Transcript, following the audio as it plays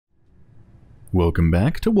Welcome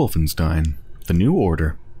back to Wolfenstein, the New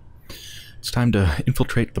Order. It's time to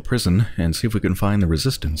infiltrate the prison and see if we can find the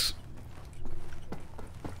resistance.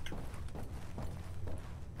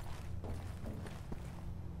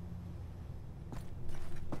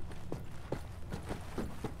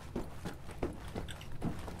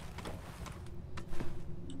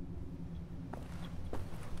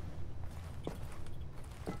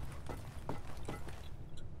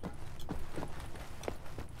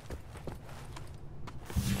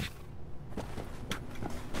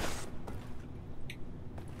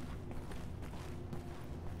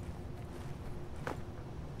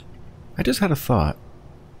 I just had a thought.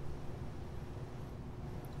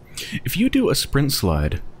 If you do a sprint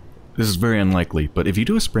slide, this is very unlikely, but if you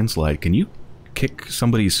do a sprint slide, can you kick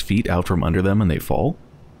somebody's feet out from under them and they fall?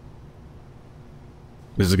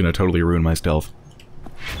 This is going to totally ruin my stealth.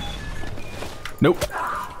 Nope.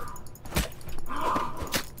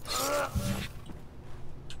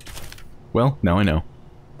 Well, now I know.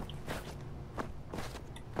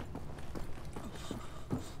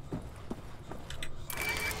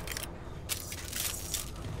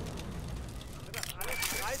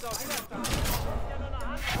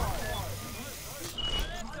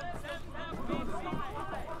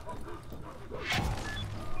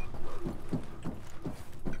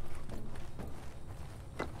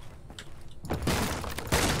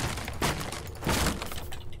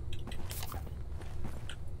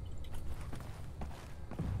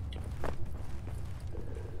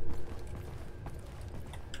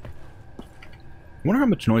 I wonder how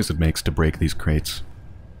much noise it makes to break these crates.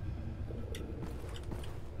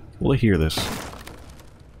 Will I hear this?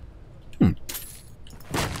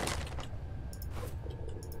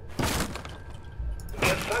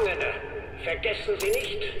 Gefangene, vergessen Sie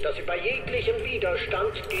nicht, dass Sie bei jeglichem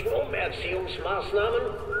Widerstand gegen Umerziehungsmaßnahmen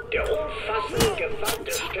der umfassenden Gewalt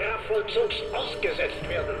des Strafvollzugs ausgesetzt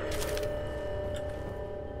werden.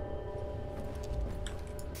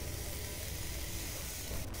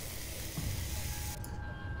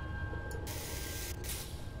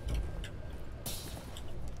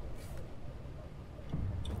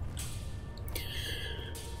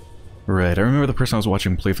 Right, I remember the person I was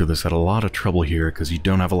watching play through this had a lot of trouble here because you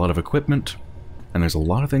don't have a lot of equipment, and there's a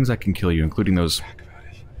lot of things that can kill you, including those...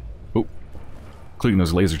 Oh. Including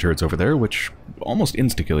those laser turrets over there, which almost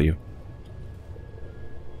insta-kill you.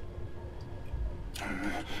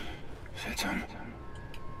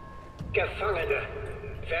 Gefangene,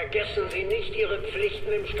 vergessen Sie nicht Ihre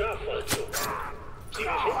Pflichten im Strafvollzug. Sie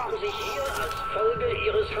befinden sich hier als Folge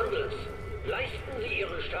Ihres Handelns. Leisten Sie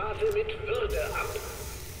Ihre Strafe mit Würde ab.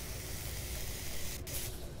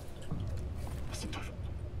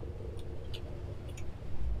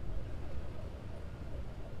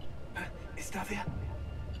 Ist da wer?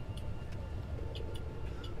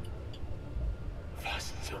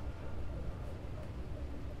 Was?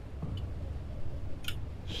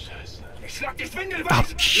 Scheiße. Ich schlag die Schwindel weg! Ah,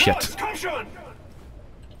 shit. Los, komm schon!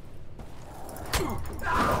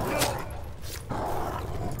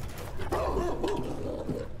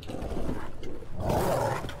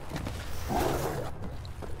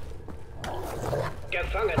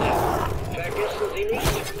 Gefangene, vergessen Sie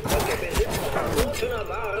nicht, dass der Besitz verbotener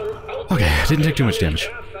Waren Okay, didn't take too much damage.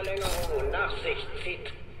 Strafverlängerung nach sich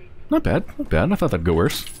zieht. Not bad, not bad. I thought that'd go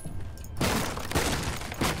worse.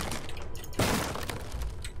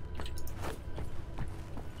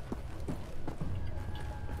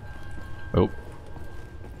 Oh.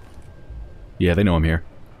 Yeah, they know I'm here.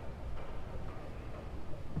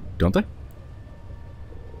 Don't they?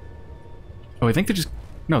 Oh, I think they just...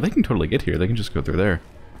 No, they can totally get here. They can just go through there.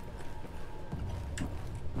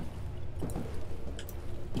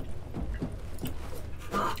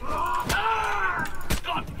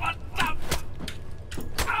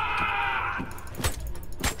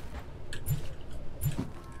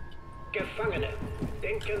 Gefangene,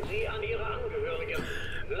 denken Sie an Ihre Angehörigen.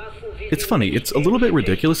 Lassen Sie It's funny, it's a little bit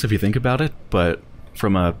ridiculous if you think about it, but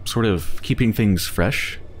from a sort of keeping things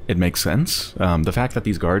fresh, it makes sense. The fact that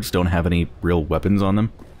these guards don't have any real weapons on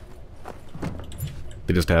them.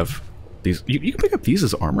 They just have these... You can pick up these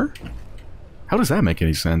as armor? How does that make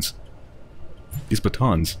any sense? These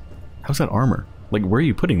batons. How's that armor? Like, where are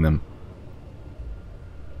you putting them?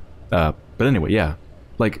 But anyway, yeah.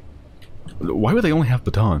 Like, why would they only have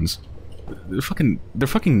batons? They're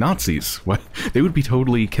fucking Nazis. Why? They would be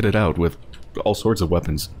totally kitted out with all sorts of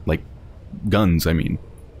weapons. Like, guns, I mean.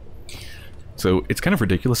 So, it's kind of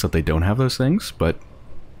ridiculous that they don't have those things, but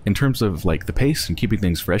in terms of, like, the pace and keeping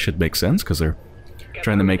things fresh, it makes sense, because they're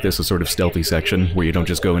trying to make this a sort of stealthy section where you don't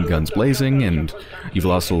just go in guns blazing, and you've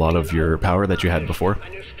lost a lot of your power that you had before,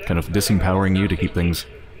 kind of disempowering you to keep things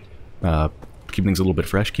keep things a little bit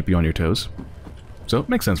fresh, keep you on your toes. So it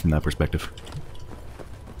makes sense from that perspective.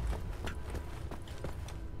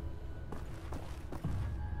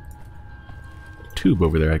 Tube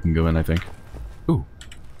over there I can go in, I think. Ooh.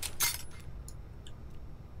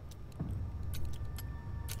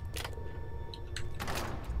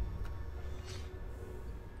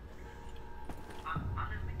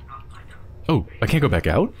 Oh, I can't go back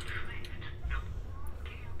out?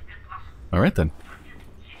 Alright then.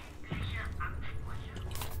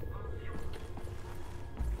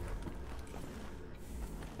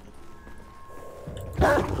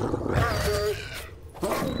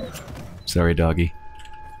 Sorry, doggy.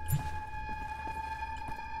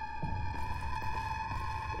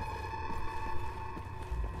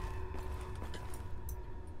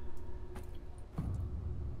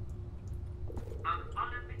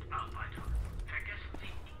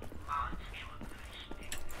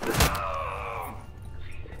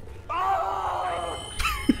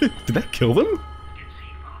 Did that kill them?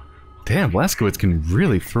 Damn, Blazkowicz can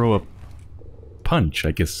really throw a punch,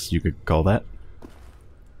 I guess you could call that.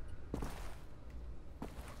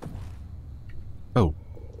 Oh.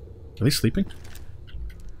 Are they sleeping?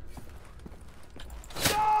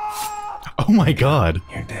 Oh my god!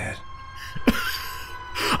 You're dead.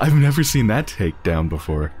 I've never seen that take down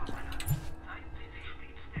before.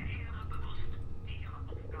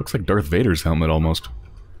 Looks like Darth Vader's helmet almost.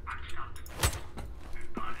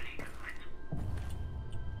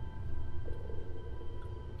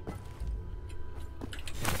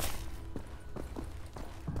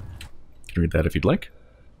 You can read that if you'd like.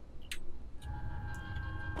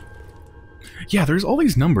 Yeah, there's all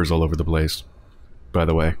these numbers all over the place, by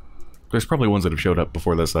the way. There's probably ones that have showed up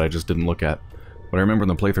before this that I just didn't look at. But I remember in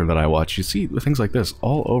the playthrough that I watched, you see things like this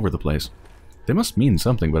all over the place. They must mean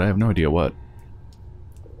something, but I have no idea what.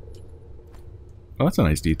 Oh, that's a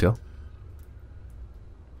nice detail.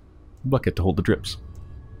 Bucket to hold the drips.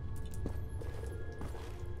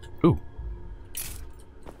 Ooh.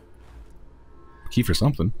 Key for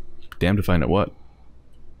something. Damned to find out what.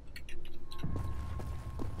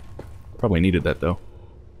 Probably needed that, though.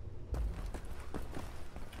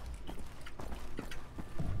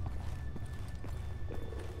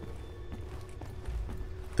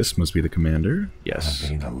 This must be the commander. Yes.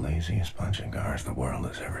 That'd be the laziest bunch of guards the world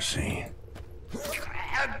has ever seen.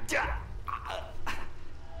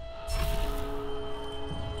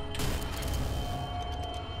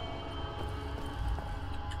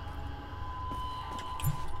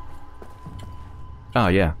 Ah,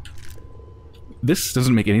 yeah. This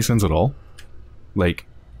doesn't make any sense at all. Like,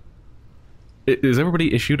 is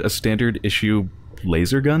everybody issued a standard issue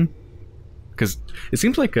laser gun? Because it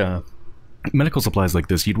seems like medical supplies like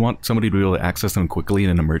this, you'd want somebody to be able to access them quickly in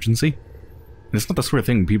an emergency. And it's not the sort of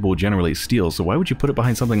thing people would generally steal, so why would you put it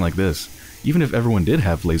behind something like this? Even if everyone did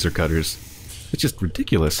have laser cutters. It's just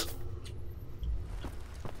ridiculous.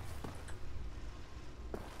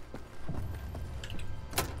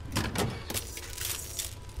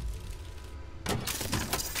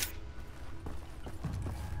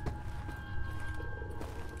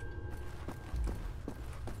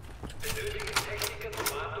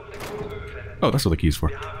 Oh, that's what the key's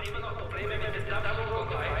for.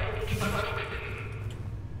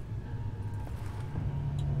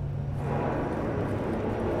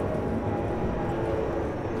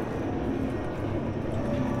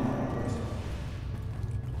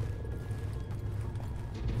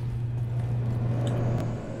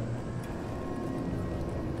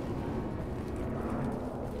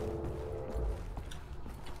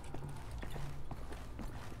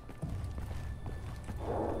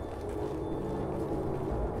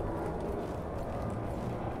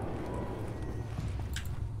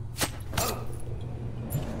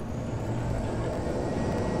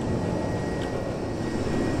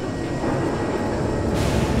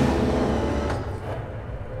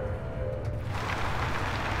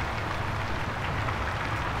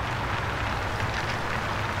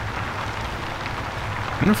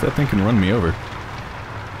 I wonder if that thing can run me over.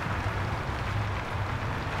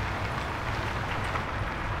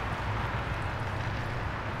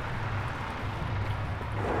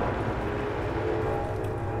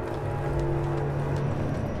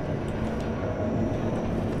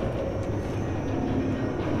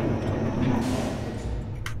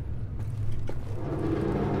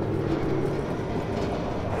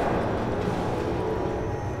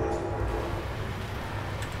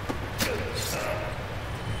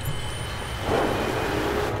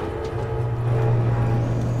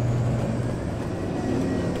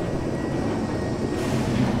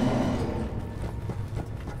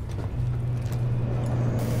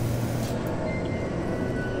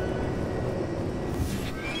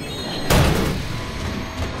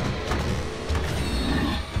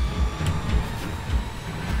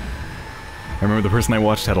 remember the person I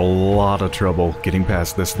watched had a lot of trouble getting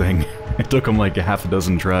past this thing. It took him like a half a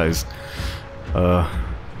dozen tries.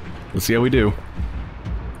 Let's see how we do.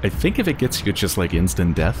 I think if it gets you, it's just like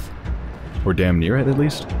instant death. Or damn near it, at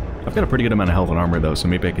least. I've got a pretty good amount of health and armor, though, so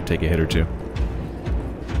maybe I could take a hit or two.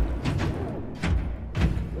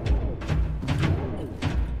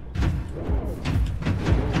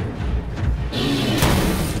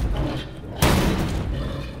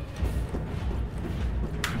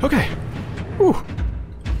 Okay. Whew.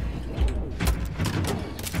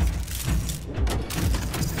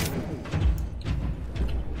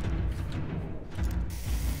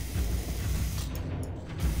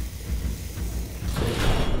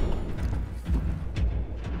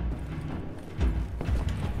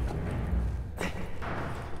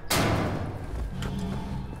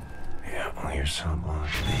 Yeah, well, here's cell block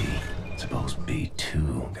B. Suppose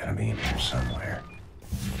B2 gotta be in here somewhere.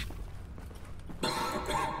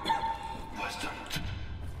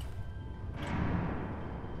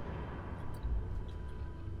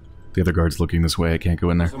 The other guard's looking this way, I can't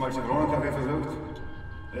go in there. This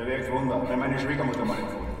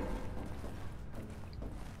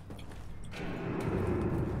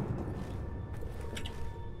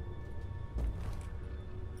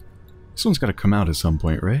one's gotta come out at some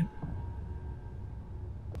point, right?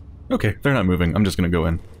 Okay, they're not moving, I'm just gonna go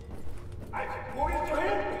in.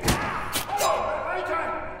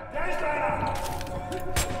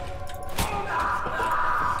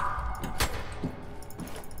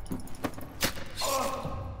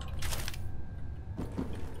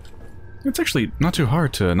 It's actually not too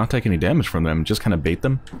hard to not take any damage from them, just kind of bait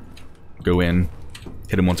them. Go in,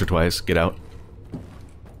 hit them once or twice, get out.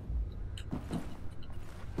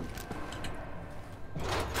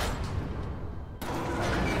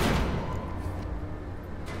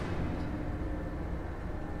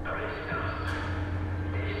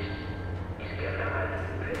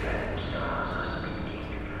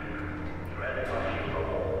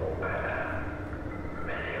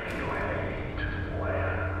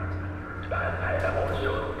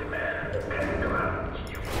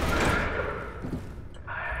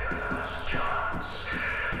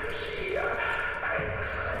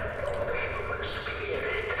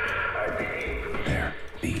 There,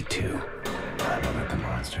 B2. Time to let the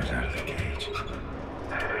monsters out of the cage.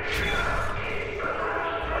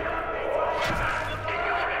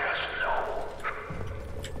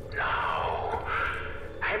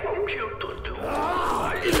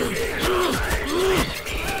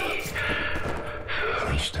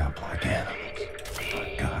 Leashed up like animals.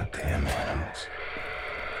 Goddamn animals.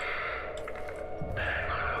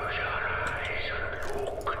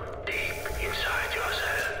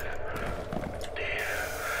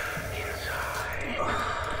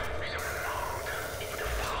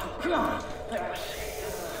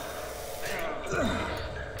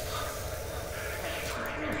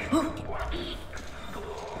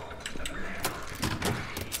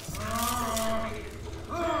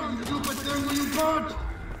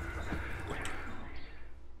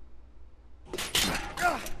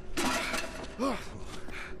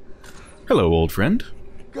 Hello, old friend.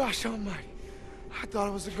 Gosh almighty, I thought I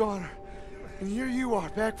was a goner. And here you are,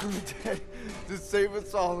 back from the dead, to save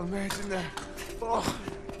us all. Imagine that. Oh,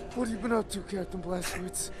 what have you been up to, Captain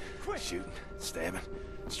Blazkowicz? Shooting, stabbing,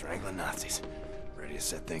 strangling Nazis. Ready to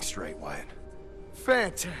set things straight, Wyatt.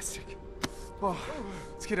 Fantastic. Oh,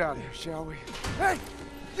 let's get out of here, shall we? Hey,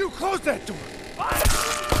 you close that door.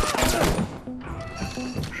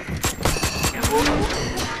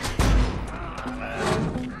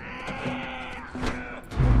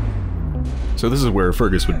 So this is where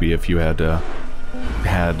Fergus would be if you had,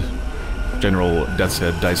 had General Death's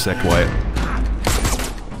Head dissect Wyatt.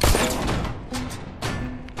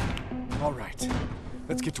 All right,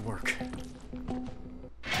 let's get to work.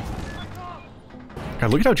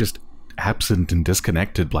 God, look at how just absent and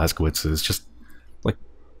disconnected Blazkowicz is. Just, like,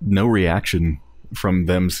 no reaction from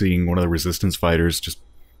them seeing one of the Resistance fighters just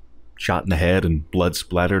shot in the head and blood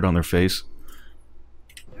splattered on their face.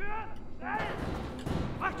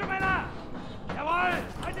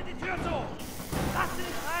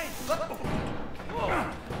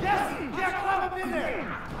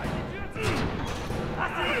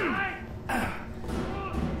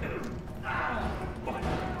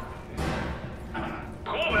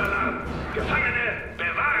 Gefangene,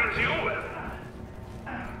 bewahren Sie Ruhe!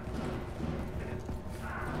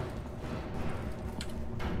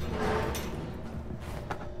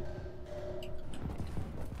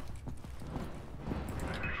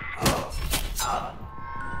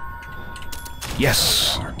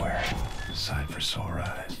 Yes! Hardware. Side for sore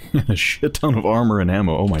eyes. A shit ton of armor and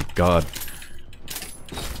ammo, oh my god.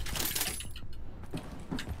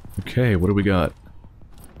 Okay, what do we got?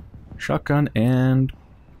 Shotgun and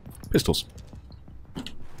pistols.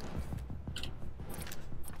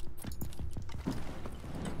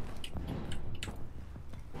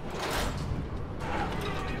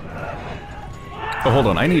 Oh, hold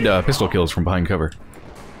on. I need pistol kills from behind cover.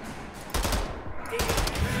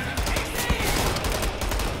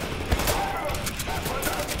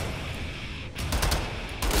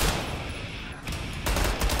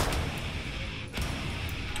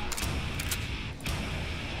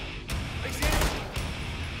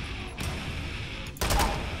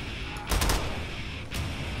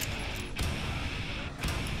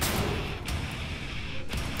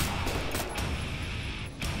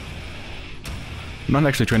 I'm not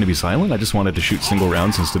actually trying to be silent, I just wanted to shoot single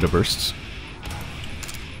rounds instead of bursts.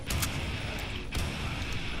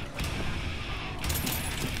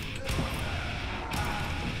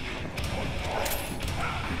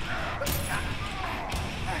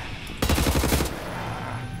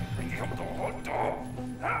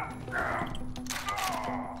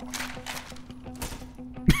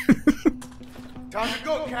 Time to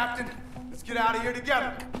go, Captain. Let's get out of here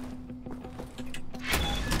together.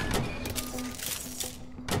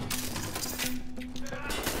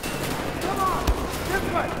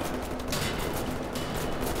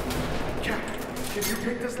 Can you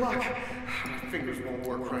pick this lock? My fingers won't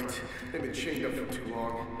work right. They've been chained up for too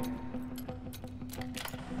long.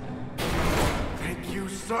 Thank you,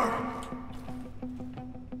 sir.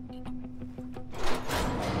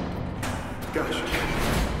 Gosh,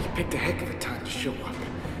 you picked a heck of a time to show up.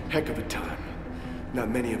 Heck of a time. Not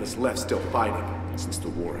many of us left still fighting since the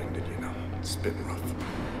war ended, you know. It's been rough.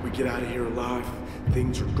 We get out of here alive,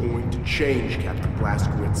 things are going to change, Captain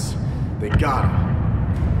Blazkowicz. They gotta.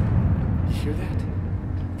 You hear that?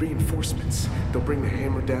 Reinforcements. They'll bring the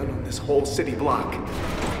hammer down on this whole city block.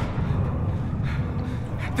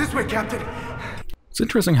 This way, Captain! It's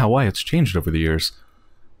interesting how Wyatt's changed over the years.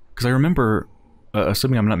 Because I remember,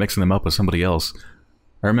 assuming I'm not mixing them up with somebody else,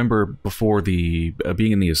 I remember before the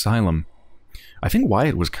being in the asylum, I think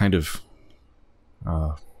Wyatt was kind of,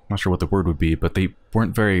 not sure what the word would be, but they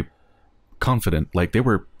weren't very confident. Like, they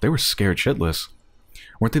were scared shitless.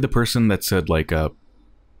 Weren't they the person that said, like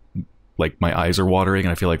my eyes are watering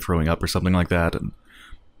and I feel like throwing up or something like that? And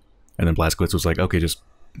then Blazkowicz was like, okay, just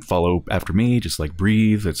follow after me, just like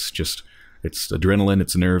breathe, it's adrenaline,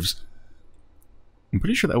 it's nerves. I'm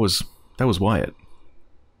pretty sure that was Wyatt.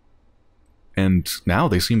 And now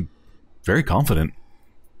they seem very confident.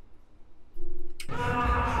 Wait!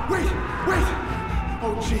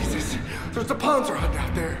 Oh, Jesus! There's a Panzer Hunt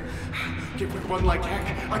out there. If we run like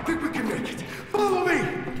heck, I think we can make it. Follow me!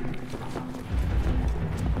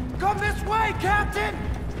 Come this way, Captain!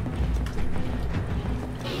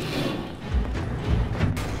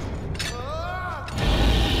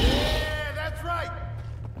 Yeah, that's right!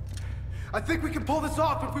 I think we can pull this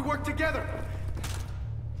off if we work together.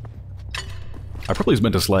 I probably was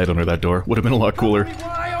meant to slide under that door. Would have been a lot cooler. Follow me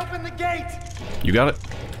while I open the gate! You got it?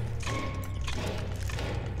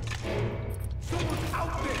 Someone's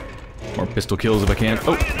out there! More pistol kills if I can.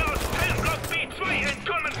 Oh!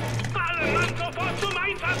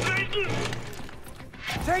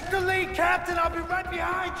 Take the lead, Captain! I'll be right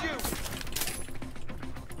behind you!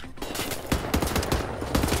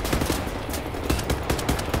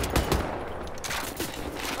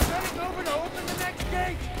 I'm heading over to open the next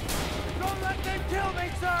gate! Don't let them kill me,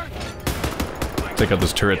 sir! Take out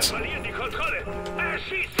those turrets. Stay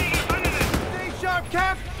sharp,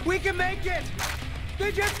 Cap! We can make it!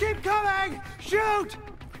 They just keep coming! Shoot!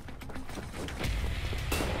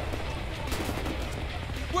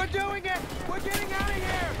 We're doing it! We're getting out of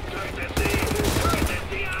here!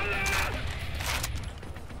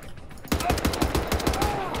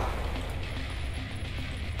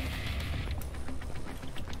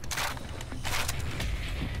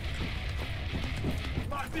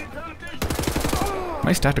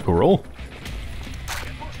 Nice tactical roll.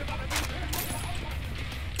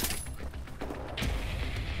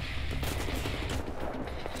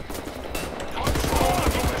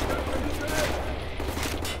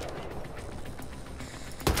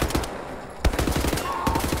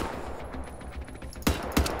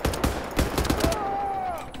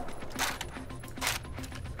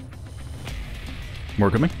 More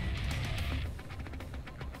coming?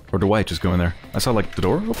 Or do Wyatt just go in there? I saw, like, the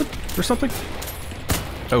door open or something?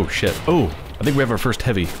 Oh, shit. Oh! I think we have our first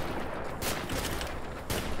heavy.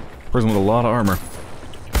 Person with a lot of armor.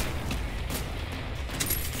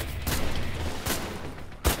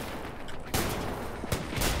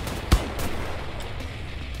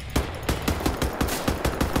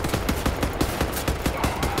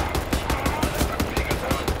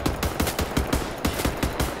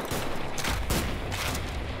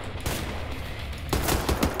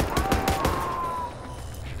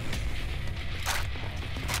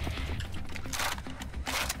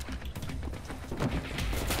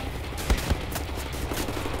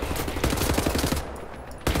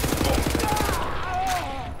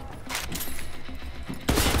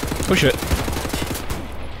 Oh shit.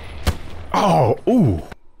 Oh, ooh.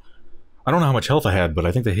 I don't know how much health I had, but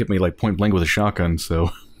I think they hit me like point blank with a shotgun,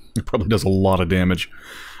 so it probably does a lot of damage.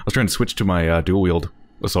 I was trying to switch to my dual wield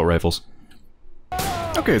assault rifles.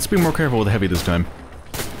 Okay, let's be more careful with the heavy this time.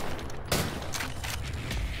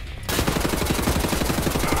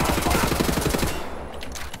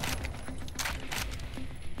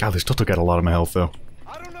 God, they still took out a lot of my health, though.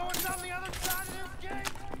 I don't know what's on the other side of this gate.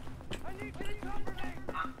 I need you to cover me.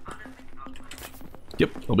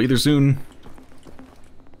 Yep, I'll be there soon.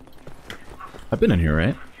 I've been in here,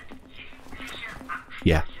 right?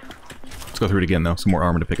 Yeah. Let's go through it again, though. Some more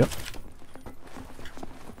armor to pick up.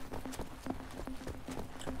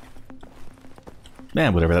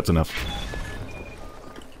 Man, whatever, that's enough.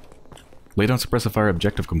 Lay down suppressive fire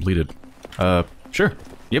objective completed. Sure.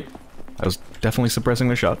 Yep. I was definitely suppressing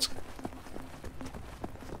their shots.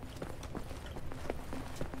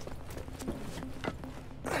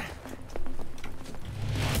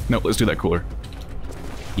 Nope, let's do that cooler.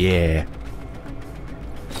 Yeah.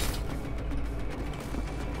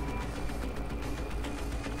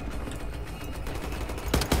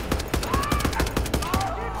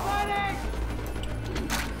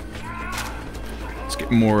 Let's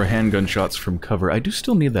get more handgun shots from cover. I do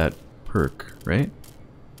still need that perk, right?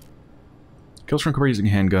 Kills from cover using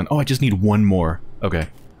handgun. Oh, I just need one more. Okay.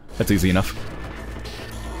 That's easy enough.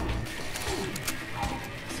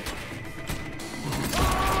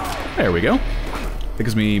 There we go. That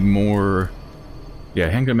gives me more... Yeah,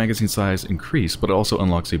 handgun magazine size increase, but it also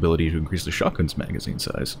unlocks the ability to increase the shotgun's magazine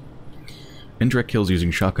size. Indirect kills using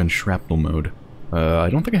shotgun shrapnel mode. I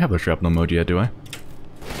don't think I have the shrapnel mode yet, do I?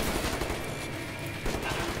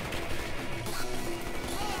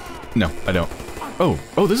 No, I don't. Oh,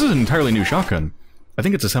 this is an entirely new shotgun. I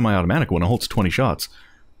think it's a semi-automatic one. It holds 20 shots.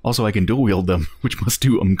 Also, I can dual wield them, which must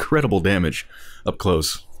do incredible damage up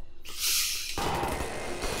close.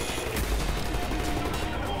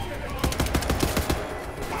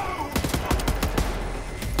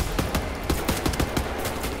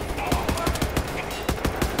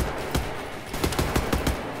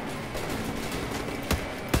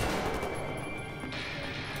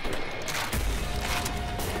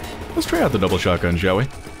 Let's try out the double shotgun, shall we?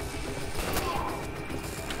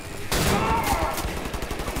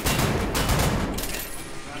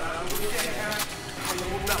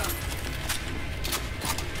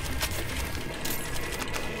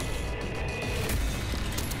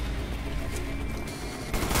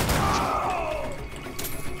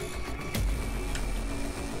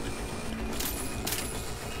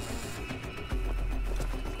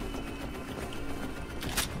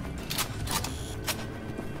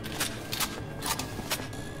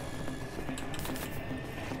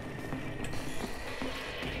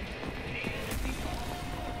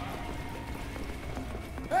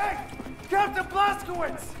 Hey! Captain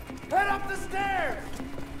Blaskowitz! Head up the stairs!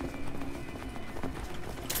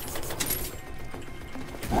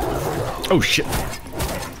 Oh shit. He's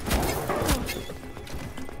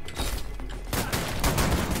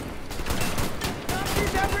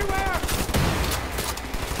everywhere!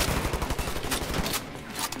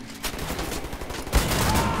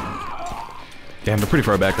 Damn, they're pretty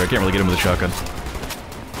far back there. I can't really get him with a shotgun.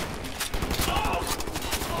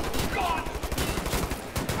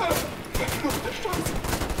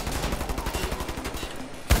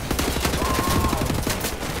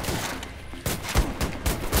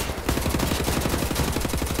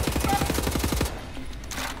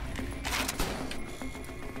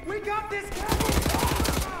 We got this,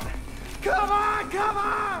 Captain! Come on, come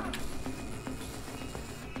on!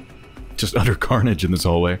 Just utter carnage in this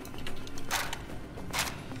hallway.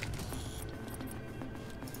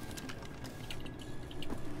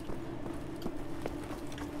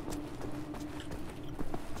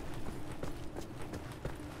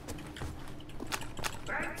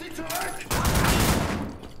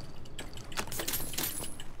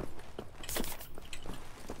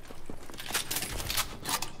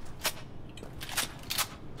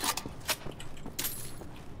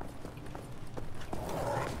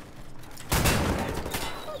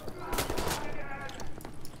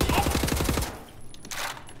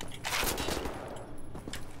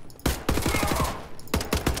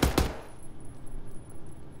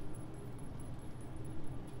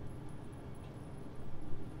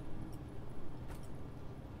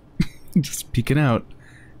 Just peeking out.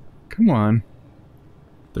 Come on.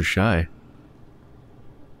 They're shy.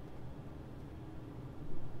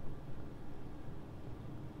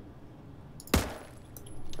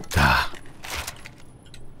 Ah.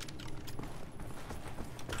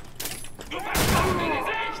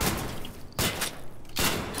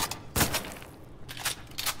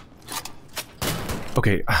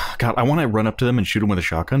 Okay, God, I want to run up to them and shoot them with a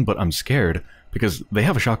shotgun, but I'm scared because they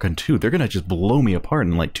have a shotgun too. They're gonna just blow me apart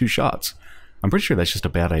in like 2 shots. I'm pretty sure that's just a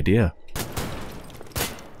bad idea.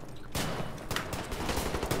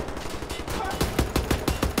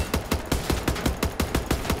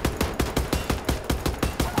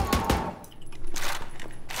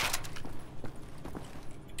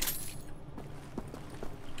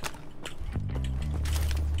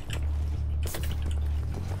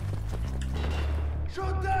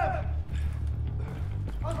 Shoot them!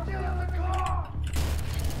 I'm still in the car!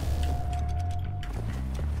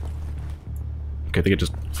 Okay, they get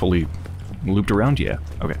just fully looped around? Yeah,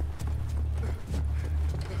 okay.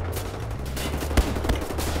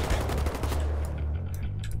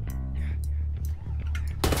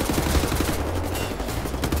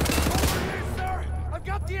 Over here, sir! I've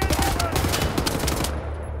got the ambulance!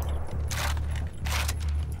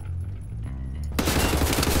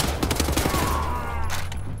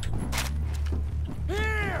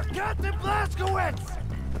 Here! Captain Blazkowicz!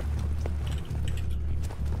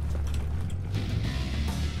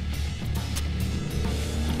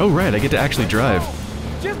 Oh right, I get to actually drive.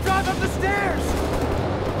 Just drive up the stairs!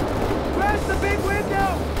 Where's the big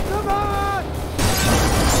window? Come on!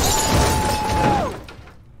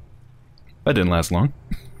 That didn't last long.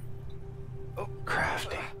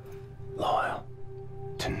 Crafty, loyal,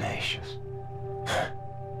 tenacious.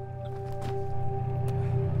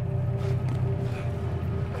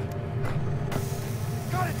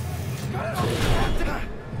 Got it! Got it! Captain!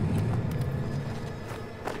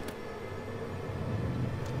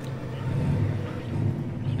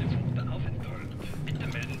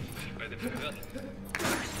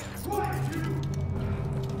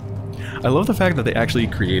 I love the fact that they actually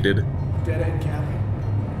created Dead end,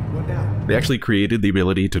 Captain. What now? they actually created the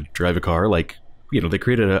ability to drive a car. Like, you know, they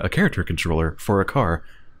created a character controller for a car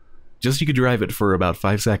just so you could drive it for about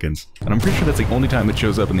 5 seconds. And I'm pretty sure that's the only time it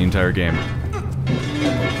shows up in the entire game.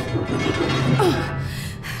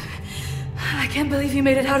 I can't believe you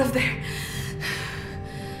made it out of there.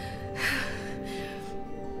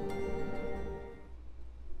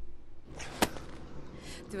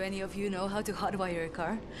 Do any of you know how to hotwire a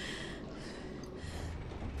car?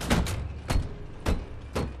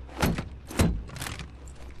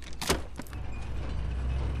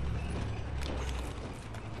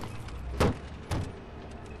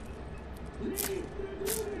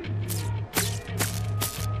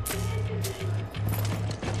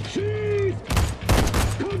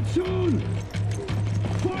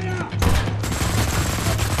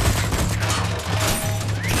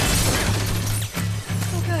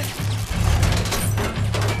 Oh, good.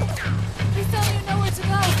 Please tell me you know where to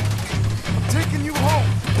go. I'm taking you home.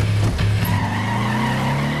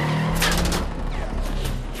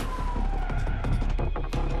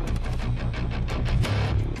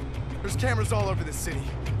 There's cameras all over the city.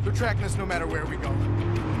 They're tracking us no matter where we go.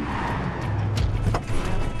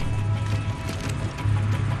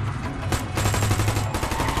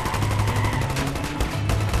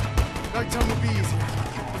 Nighttime will be easier,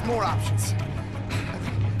 with more options.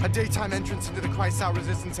 A daytime entrance into the Kreisau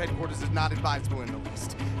Resistance headquarters is not advisable in the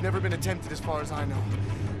least. Never been attempted as far as I know.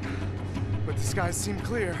 But the skies seem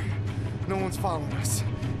clear. No one's following us.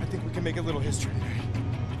 I think we can make a little history today.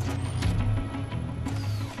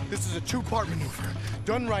 This is a 2-part maneuver.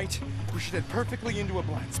 Done right, we should head perfectly into a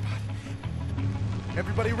blind spot.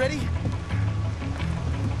 Everybody ready?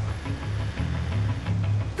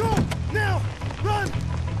 Go! Now! Run!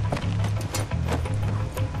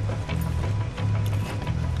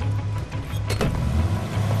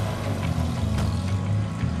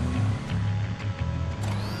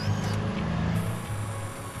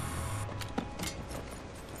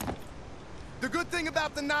 The good thing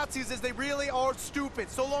about the Nazis is they really are stupid.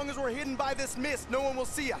 So long as we're hidden by this mist, no one will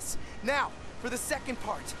see us. Now, for the second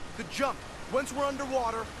part, the jump. Once we're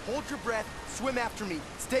underwater, hold your breath, swim after me.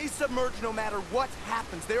 Stay submerged no matter what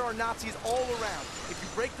happens. There are Nazis all around. If you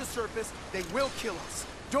break the surface, they will kill us.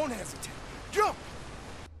 Don't hesitate. Jump!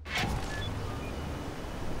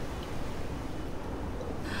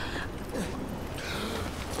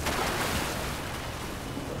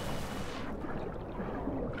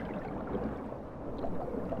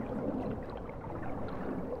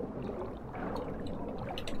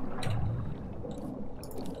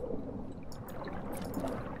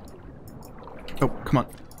 Oh, come on.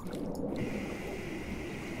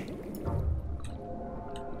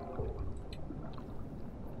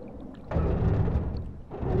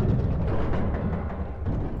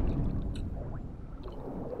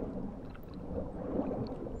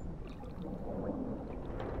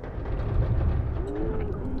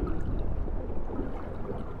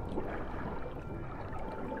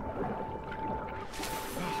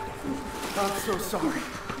 I'm so sorry.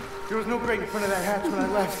 There was no grate in front of that hatch when I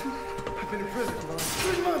left. I've been in prison for the last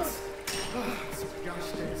 3 months. Oh, this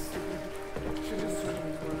gosh dang stupid. Shouldn't have switched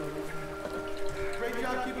me for another reason. Great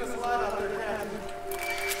job keeping us alive out there, Captain.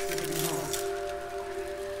 Good to be home.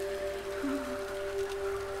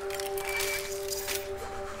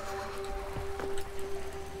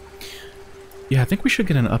 Yeah, I think we should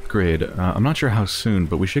get an upgrade. I'm not sure how soon,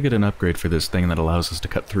 but we should get an upgrade for this thing that allows us to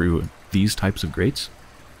cut through these types of grates.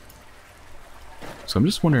 So I'm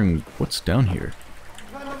just wondering what's down here.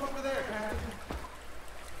 I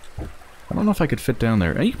don't know if I could fit down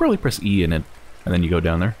there. You could probably press E in it, and then you go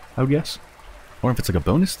down there, I would guess. Or if it's like a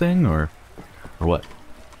bonus thing, or what.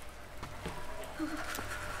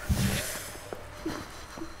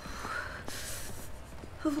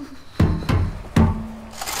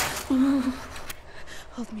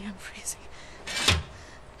 Hold me, I'm freezing.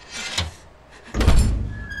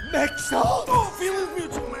 Max, hold! Oh, feeling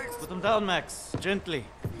mutual, Max! Put him down, Max. Gently.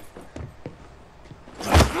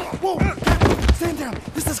 Whoa! Stand down!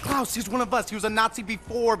 This is Klaus. He's one of us. He was a Nazi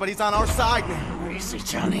before, but he's on our side now. Where is he,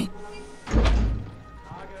 Johnny?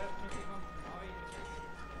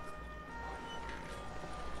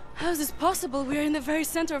 How is this possible? We're in the very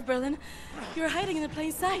center of Berlin. You're hiding in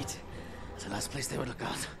plain sight. It's the last place they would look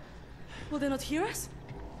out. Will they not hear us?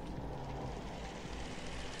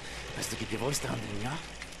 Best to keep your voice down, then, yeah?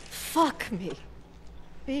 Fuck me.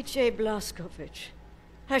 B.J. Blazkowicz.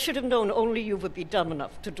 I should have known only you would be dumb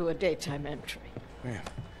enough to do a daytime entry. Man.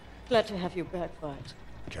 Glad to have you back, White.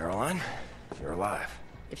 Caroline, you're alive.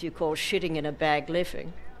 If you call shitting in a bag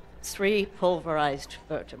living, 3 pulverized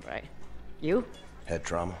vertebrae. You? Head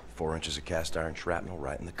trauma, 4 inches of cast iron shrapnel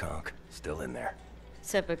right in the conch. Still in there.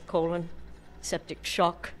 Severed colon, septic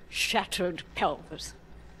shock, shattered pelvis.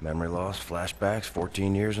 Memory loss, flashbacks,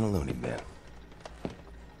 14 years in a loony bin.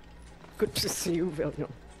 Good to see you,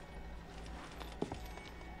 William.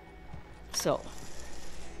 So,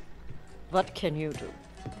 what can you do?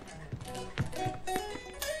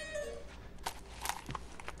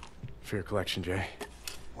 For your collection, Jay.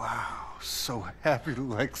 Wow, so happy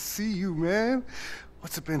to, see you, man.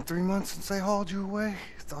 What's it been, 3 months since they hauled you away?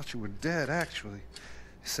 Thought you were dead, actually.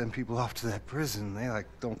 They send people off to that prison, they,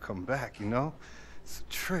 don't come back, you know? It's a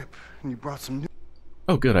trip, and you brought some new...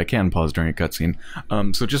 Oh good, I can pause during a cutscene.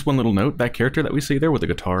 So just one little note, that character that we see there with the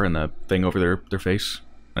guitar and the thing over their face,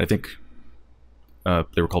 I think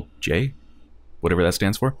they were called J, whatever that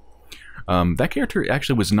stands for. That character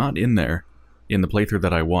actually was not in there in the playthrough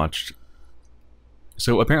that I watched.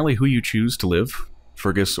 So apparently who you choose to live,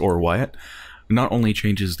 Fergus or Wyatt, not only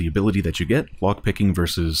changes the ability that you get, lockpicking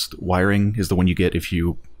versus wiring is the one you get if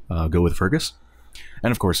you go with Fergus.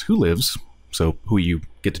 And of course, who lives, so who you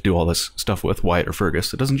get to do all this stuff with, Wyatt or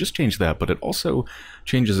Fergus, it doesn't just change that, but it also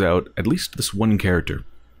changes out at least this one character.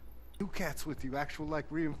 New cats with you, actual,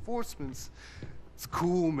 reinforcements. It's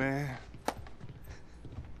cool, man.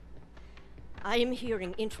 I am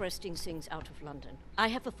hearing interesting things out of London. I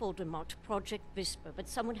have a folder marked Project Whisper, but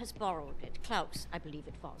someone has borrowed it. Klaus, I believe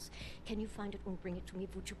it was. Can you find it and bring it to me,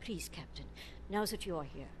 would you please, Captain? Now that you are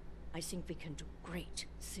here, I think we can do great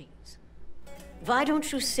things. Why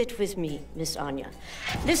don't you sit with me, Miss Anya?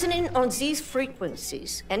 Listen in on these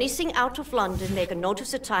frequencies. Anything out of London, make a note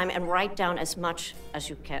of the time and write down as much as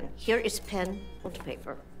you can. Here is pen and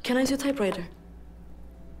paper. Can I do typewriter?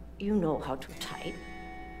 You know how to type?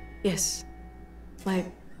 Yes. My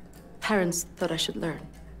parents thought I should learn.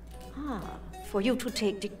 Ah, for you to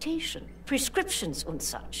take dictation, prescriptions and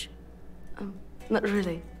such. Not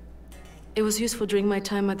really. It was useful during my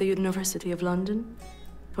time at the University of London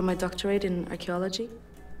for my doctorate in archaeology.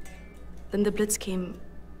 Then the Blitz came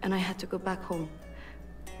and I had to go back home.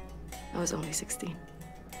 I was only 16.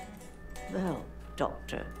 Well,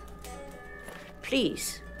 Doctor,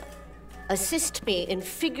 please assist me in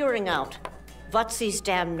figuring out what these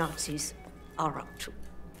damn Nazis are up to.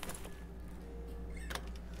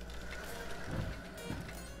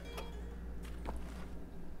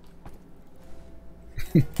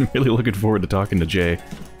 Really looking forward to talking to Jay.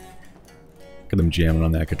 Look at them jamming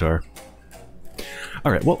on that guitar.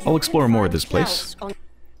 Alright, well, I'll explore more of this place.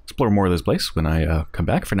 Explore more of this place when I come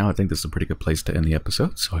back. For now, I think this is a pretty good place to end the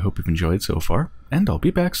episode, so I hope you've enjoyed so far, and I'll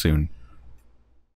be back soon.